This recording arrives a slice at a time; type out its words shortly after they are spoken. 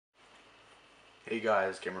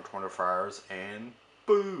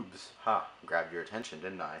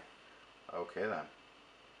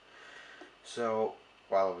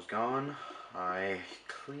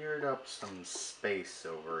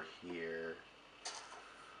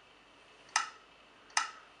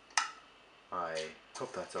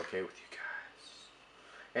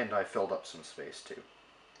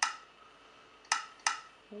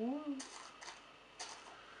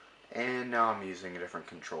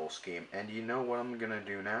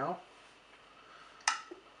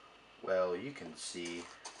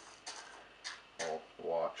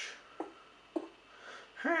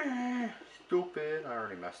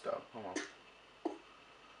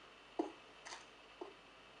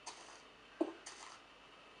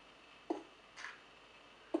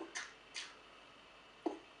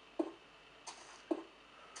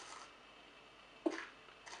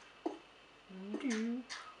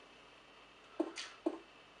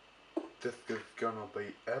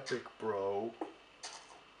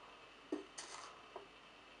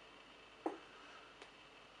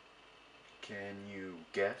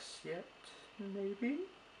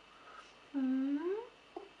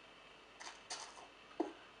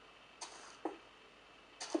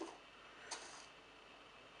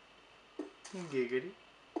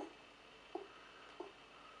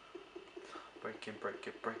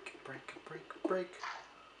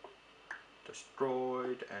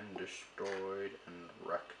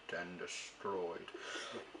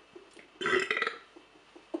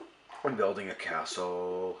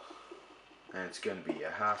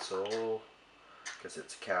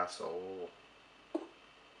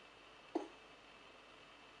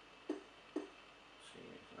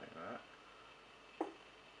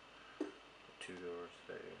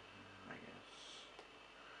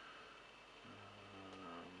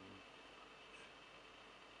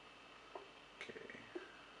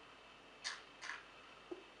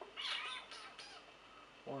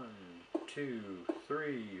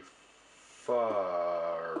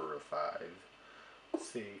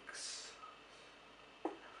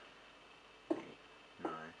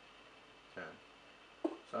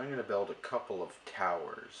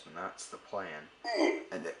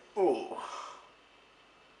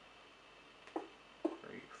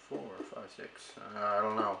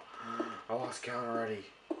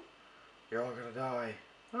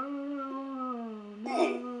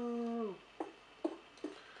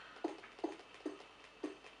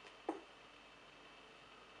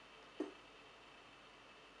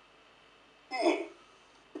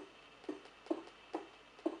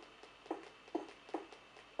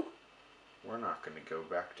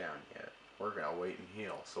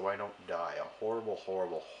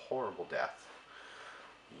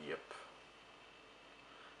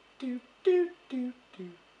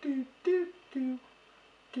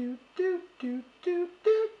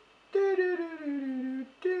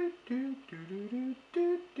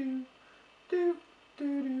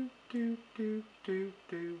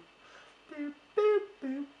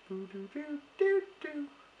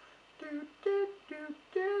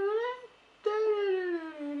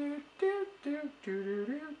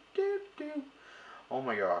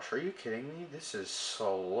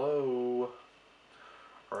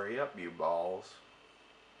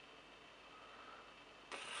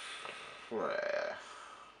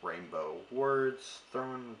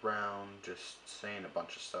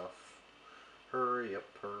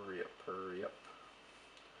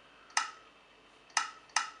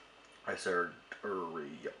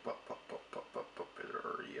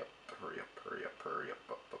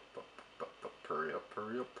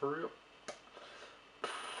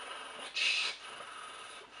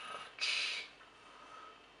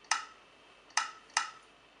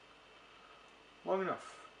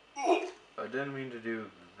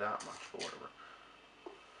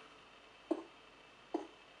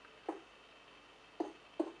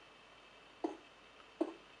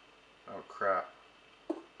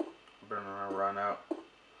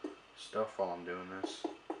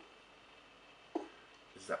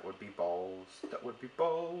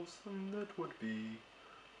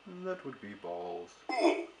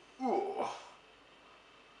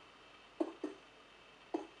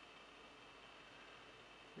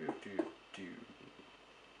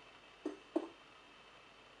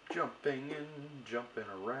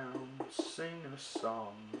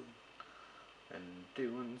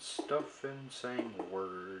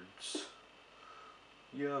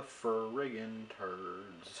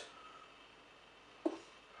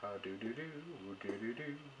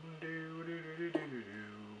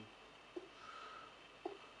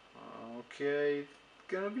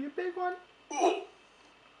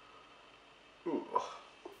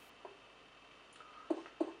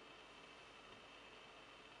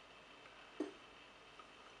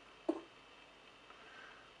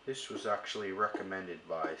This was actually recommended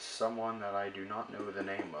by someone that I do not know the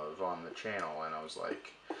name of on the channel, and I was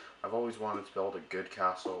like, I've always wanted to build a good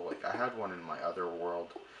castle. Like, I had one in my other world,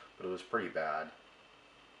 but it was pretty bad.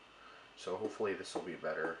 So hopefully this will be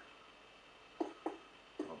better.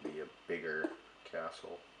 It'll be a bigger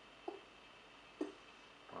castle.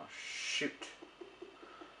 Oh, shoot.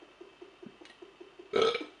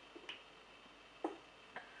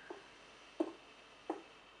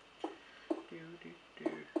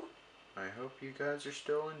 I hope you guys are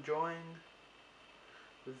still enjoying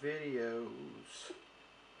the videos.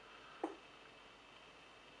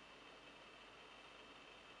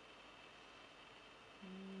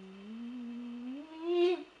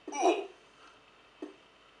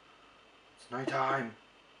 It's nighttime.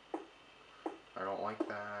 I don't like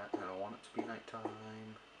that. I don't want it to be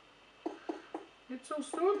nighttime. It's so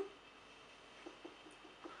soon.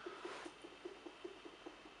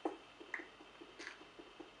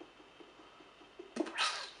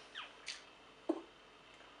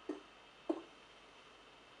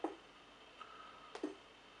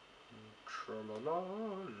 Tra-la-la,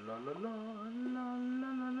 la-la-la,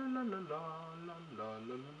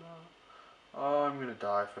 la-la-la-la-la-la-la-la-la-la. Oh, I'm gonna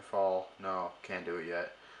die if I fall. No, can't do it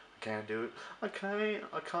yet. I can't do it. I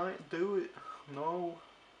can't do it. No.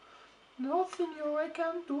 No, senor, I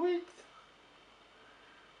can't do it.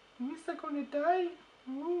 Means I'm gonna die.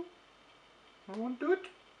 No. I won't do it.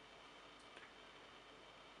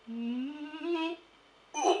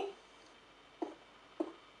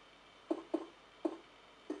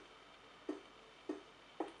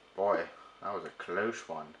 Boy, that was a close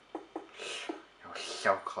one. It was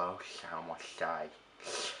so close, I almost died.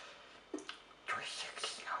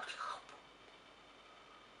 360.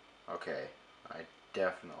 Okay, I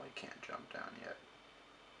definitely can't jump down yet.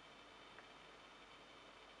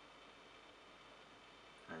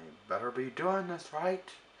 I better be doing this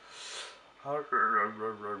right.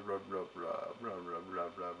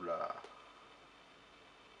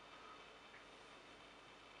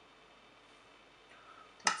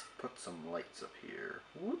 Let's put some lights up here.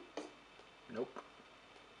 Whoop. Nope.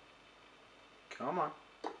 Come on.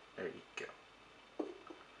 There you go.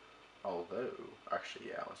 Although, actually,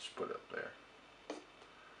 yeah, let's put it up there.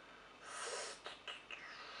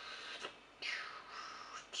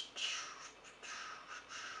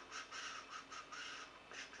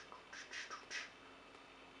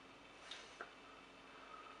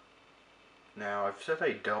 Now, I've said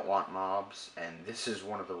I don't want mobs, and this is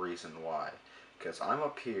one of the reasons why. Because I'm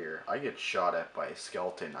up here, I get shot at by a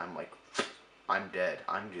skeleton, I'm like, I'm dead.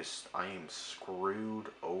 I am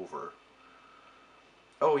screwed over.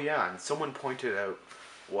 Oh yeah, and someone pointed out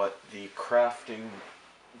what the crafting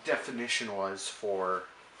definition was for,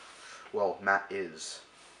 well, Matt is.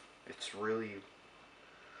 It's really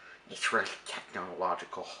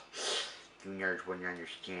technological. You nerds wouldn't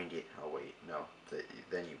understand it. Oh wait, no,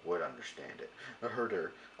 then you would understand it. A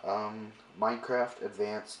herder. Minecraft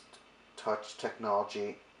Advanced Touch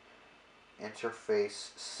Technology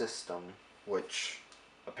Interface System, which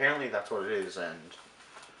apparently that's what it is, and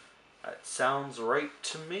that sounds right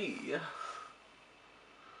to me.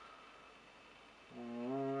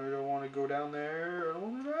 I don't want to go down there. I don't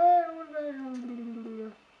want to die. I don't want to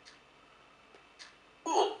die.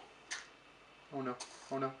 Oh no.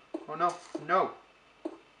 Oh no. Oh no. No.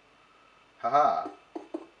 Haha.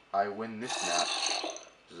 I win this match.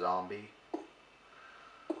 Zombie.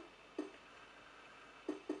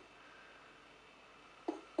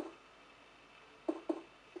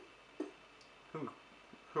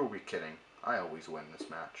 Who are we kidding? I always win this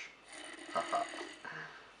match. Haha.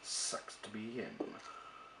 Sucks to be him.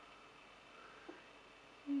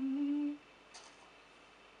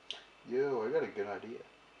 Yo, I got a good idea.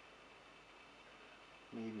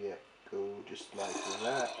 Maybe I go just like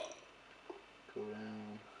that. Go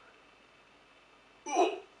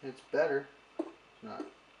down. It's better. It's not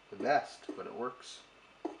the best, but it works.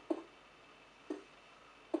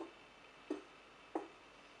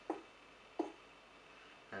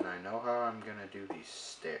 And I know how I'm gonna do these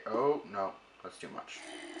stairs. Oh, no. That's too much.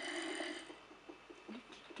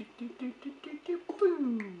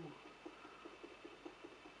 Boo!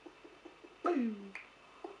 Boo!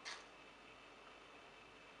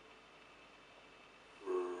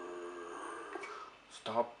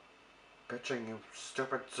 Stop bitching, you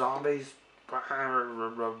stupid zombies. Blah, blah,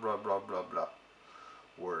 blah, blah, blah, blah.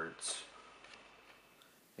 Words.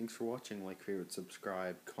 Thanks for watching. Like, favorite,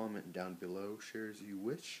 subscribe, comment down below, share as you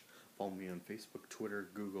wish. Follow me on Facebook, Twitter,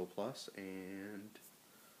 Google+, and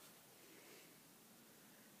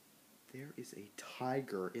there is a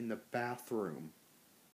tiger in the bathroom.